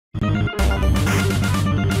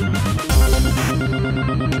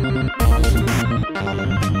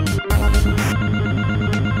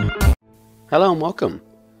Hello and welcome.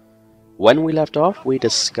 When we left off, we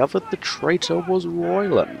discovered the traitor was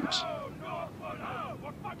Royland.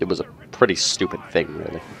 It was a pretty stupid thing,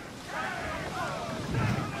 really.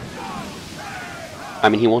 I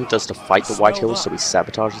mean, he wanted us to fight the White Hills, so he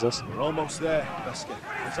sabotages us. We're almost there, Beskett.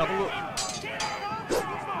 Let's have a look.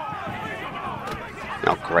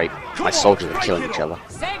 Oh, great. My soldiers are killing each other.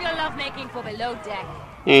 Save your lovemaking for below deck.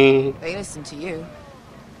 Eh. They listen to you.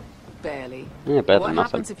 Barely. Yeah, better What than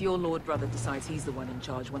nothing. happens if your Lord Brother decides he's the one in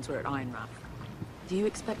charge once we're at Ironrath? Do you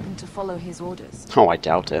expect them to follow his orders? Oh, I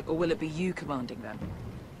doubt it. Or will it be you commanding them?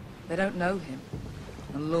 They don't know him.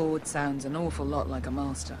 A Lord sounds an awful lot like a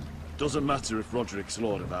master. Doesn't matter if Roderick's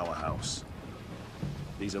Lord of our house.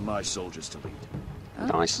 These are my soldiers to lead.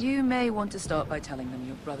 Nice. You may want to start by telling them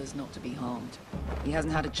your brother's not to be harmed. He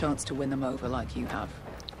hasn't had a chance to win them over like you have.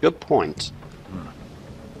 Good point.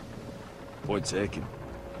 Point taken.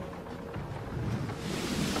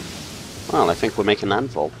 Well, I think we're making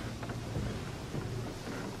landfall.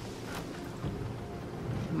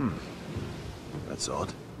 That's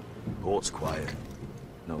odd. Port's quiet.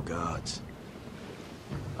 No guards.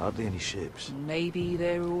 Hardly any ships. Maybe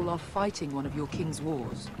they're all off fighting one of your king's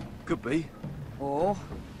wars. Could be. Or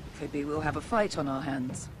could be we'll have a fight on our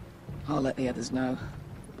hands. I'll let the others know.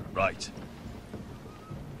 Right.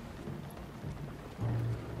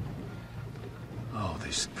 Oh,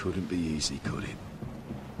 this couldn't be easy, could it?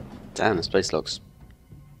 Damn, this place looks...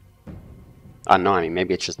 I don't know, I mean,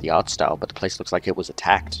 maybe it's just the art style, but the place looks like it was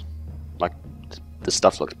attacked. Like, the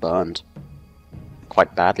stuff looks burned.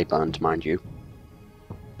 Quite badly burned, mind you.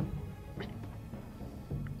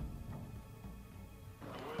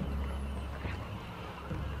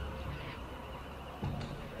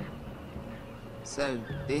 So,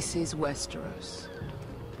 this is Westeros.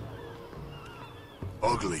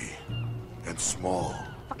 Ugly and small.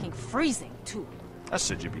 Fucking freezing, too. I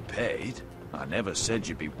said you'd be paid. I never said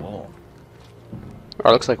you'd be warm. Well,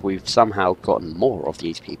 it looks like we've somehow gotten more of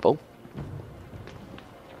these people.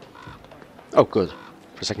 Oh, good.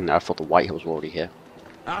 For a second there, I thought the White Hills were already here.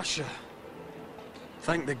 Asher,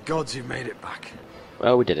 thank the gods you've made it back.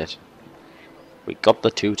 Well, we did it. We got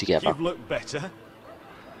the two together. You've looked better.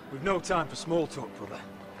 We've no time for small talk, brother.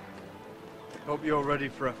 Hope you're ready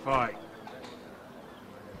for a fight.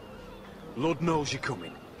 Lord knows you're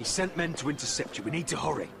coming. He sent men to intercept you. We need to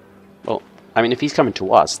hurry. Well, I mean, if he's coming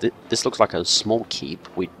to us, this looks like a small keep.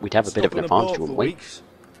 We'd have a bit of an advantage, wouldn't we?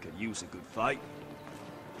 Could use a good fight.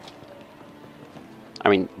 I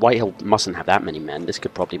mean, Whitehill mustn't have that many men. This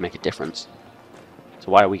could probably make a difference. So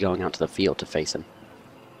why are we going out to the field to face him?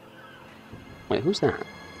 Wait, who's that?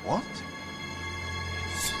 What?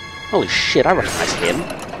 Holy shit, I recognize him.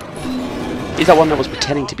 He's that one that was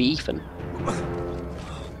pretending to be Ethan.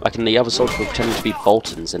 Like in the other soldiers were pretending to be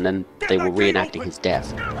Boltons, and then they were reenacting his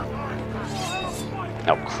death.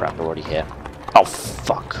 Oh crap, they're already here. Oh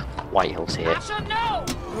fuck, Whitehill's here. Asher, no!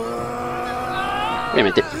 Wait a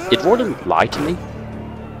minute, did Royland lie to me?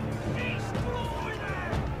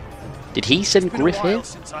 Did he send Griff here?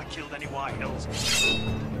 Since I killed any White Hills.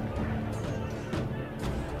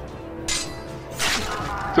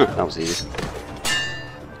 That was easy.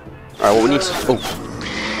 Alright, well we need to...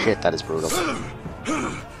 Oh, shit, that is brutal.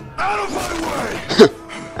 Out of my way!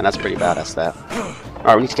 And that's pretty badass, that.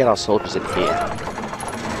 Alright, we need to get our soldiers in here.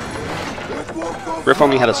 Griff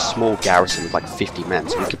only had a small garrison of like 50 men,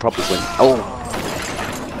 so we could probably win. Oh!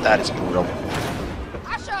 That is brutal.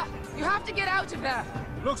 Asher, you have to get out of there!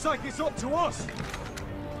 Looks like it's up to us.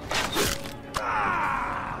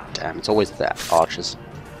 Damn, it's always that, archers.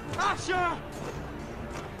 Asher!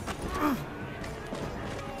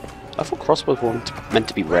 I thought crossbows were meant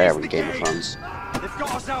to be rare in Game of Thrones. They've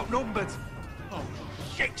got us outnumbered. Oh,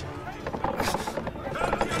 shit.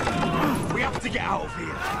 We have to get out of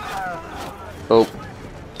here. Oh.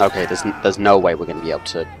 Okay, there's no way we're going to be able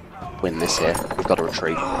to win this here. We've got to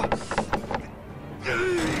retreat.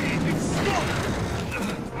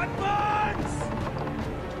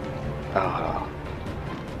 Oh.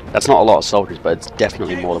 That's not a lot of soldiers, but it's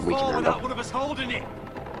definitely more than we can handle. One of us holding it.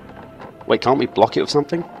 Wait, can't we block it with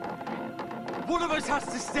something? One of us has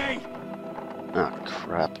to stay. Oh,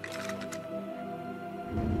 crap.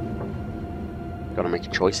 Gotta make a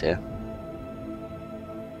choice here.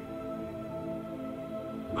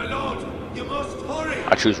 My lord, you must hurry!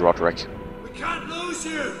 I choose Roderick. We can't lose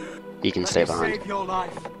you! He can stay behind. Save your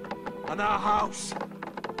life and our house.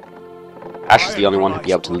 Ash is the only one who'd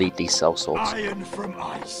be able to lead these sellswords. Iron from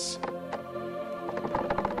ice.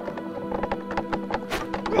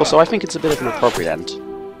 Also, I think it's a bit of an appropriate end.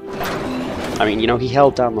 I mean, you know, he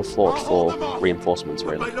held down the fort for reinforcements,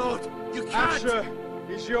 My really. lord, you can't! Asher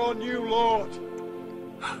is your new lord.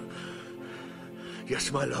 Yes,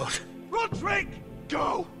 my lord. Roderick!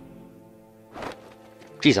 Go!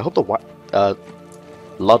 Jeez, I hope the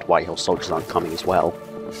Blood Whitehill soldiers aren't coming as well.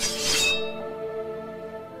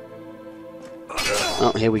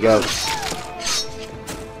 Oh, here we go.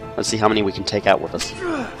 Let's see how many we can take out with us.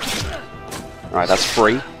 Alright, that's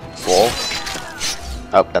 3. 4.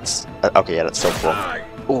 Oh, that's... okay, yeah, that's still 4.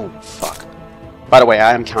 Oh, fuck. By the way,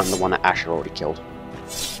 I am counting the one that Asher already killed.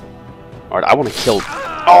 Alright, I want to kill...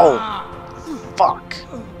 Oh! Fuck!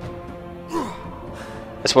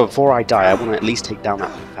 That's why before I die, I want to at least take down that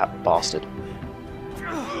fat bastard.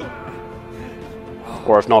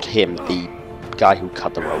 Or if not him, the guy who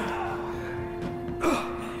cut the rope.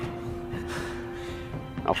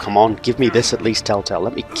 Oh, come on, give me this at least, Telltale.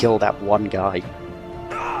 Let me kill that one guy.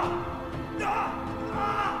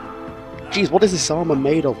 Jeez, what is this armor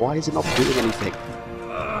made of? Why is it not doing anything?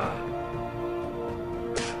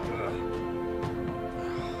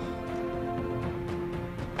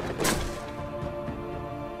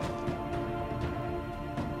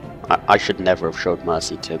 I should never have showed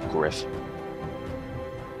mercy to Griff.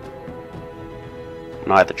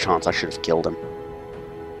 When I had the chance, I should have killed him.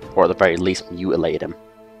 Or at the very least, mutilated him.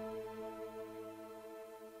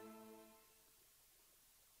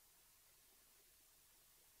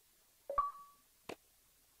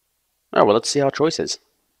 Oh, well, let's see our choices.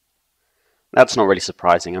 That's not really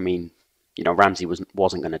surprising. I mean, you know, Ramsay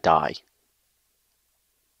wasn't going to die.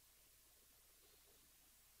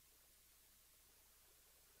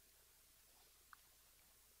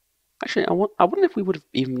 Actually, I wonder if we would have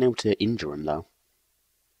even been able to injure him, though.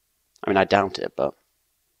 I mean, I doubt it, but...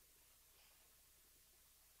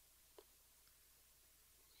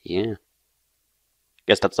 yeah.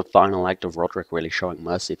 Guess that's the final act of Roderick really showing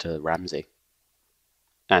mercy to Ramsay.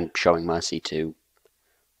 And showing mercy to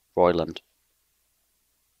Royland.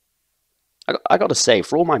 I gotta say,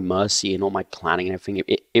 for all my mercy and all my planning and everything,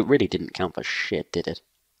 it really didn't count for shit, did it?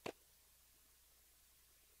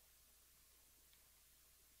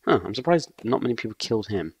 Huh, I'm surprised not many people killed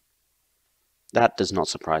him. That does not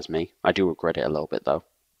surprise me. I do regret it a little bit, though.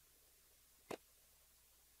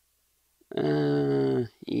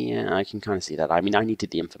 Yeah, I can kind of see that. I mean, I needed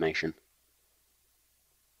the information.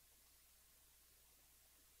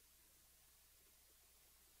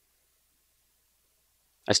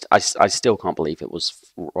 I still can't believe it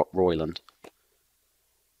was Royland.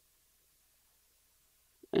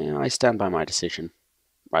 Yeah, I stand by my decision.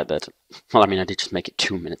 Right there. Well, I mean, I did just make it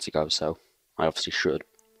 2 minutes ago, so I obviously should.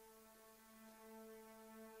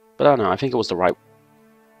 But I don't know, I think it was the right...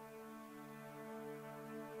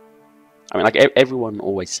 I mean, like, everyone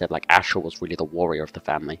always said, like, Asher was really the warrior of the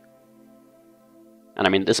family. And I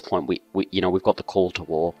mean, at this point, we've got the call to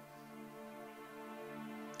war.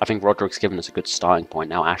 I think Roderick's given us a good starting point.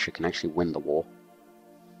 Now Asher can actually win the war.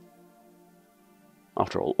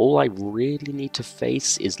 After all I really need to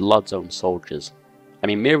face is Ludd's own soldiers. I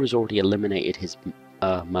mean, Mira's already eliminated his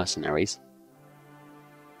mercenaries.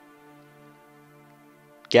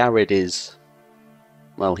 Garrett is...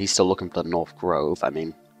 well, he's still looking for the North Grove. I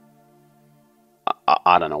mean...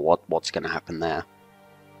 I don't know what's going to happen there.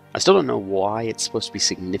 I still don't know why it's supposed to be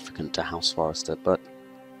significant to House Forrester, but...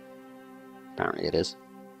 apparently it is.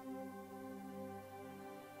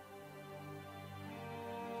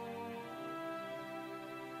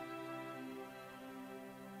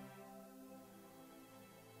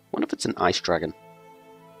 Wonder if it's an ice dragon.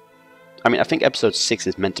 I mean, I think episode 6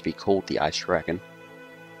 is meant to be called the Ice Dragon.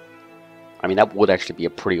 I mean, that would actually be a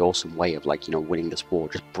pretty awesome way of, like, you know, winning this war.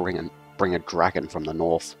 Just bring a dragon from the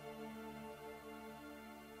north.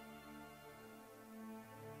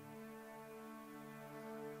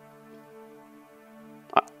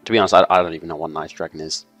 To be honest, I don't even know what an ice dragon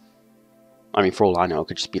is. I mean, for all I know, it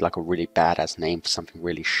could just be like a really badass name for something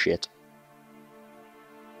really shit.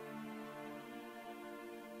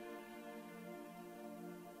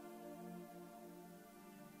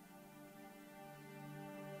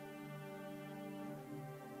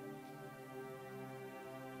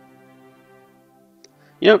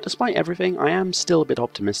 You know, despite everything, I am still a bit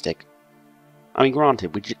optimistic. I mean,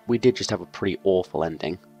 granted, we did just have a pretty awful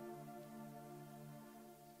ending.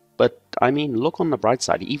 But, I mean, look on the bright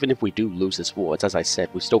side, even if we do lose this war, it's, as I said,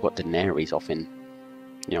 we've still got Daenerys off in,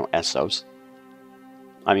 you know, Essos.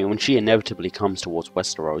 I mean, when she inevitably comes towards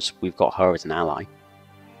Westeros, we've got her as an ally.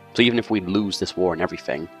 So even if we lose this war and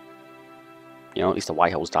everything, you know, at least the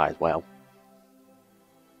Whitehills die as well.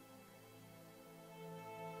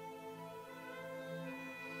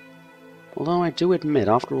 Although I do admit,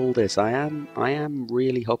 after all this, I am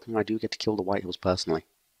really hoping I do get to kill the Whitehills personally.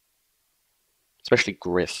 Especially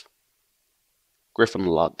Griff. Griff and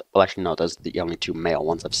Ludd. Well, actually, no, those are the only two male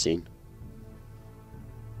ones I've seen.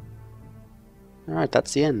 Alright,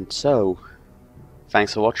 that's the end. So,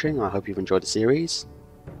 thanks for watching. I hope you've enjoyed the series.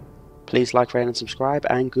 Please like, rate and subscribe,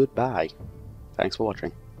 and goodbye. Thanks for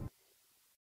watching.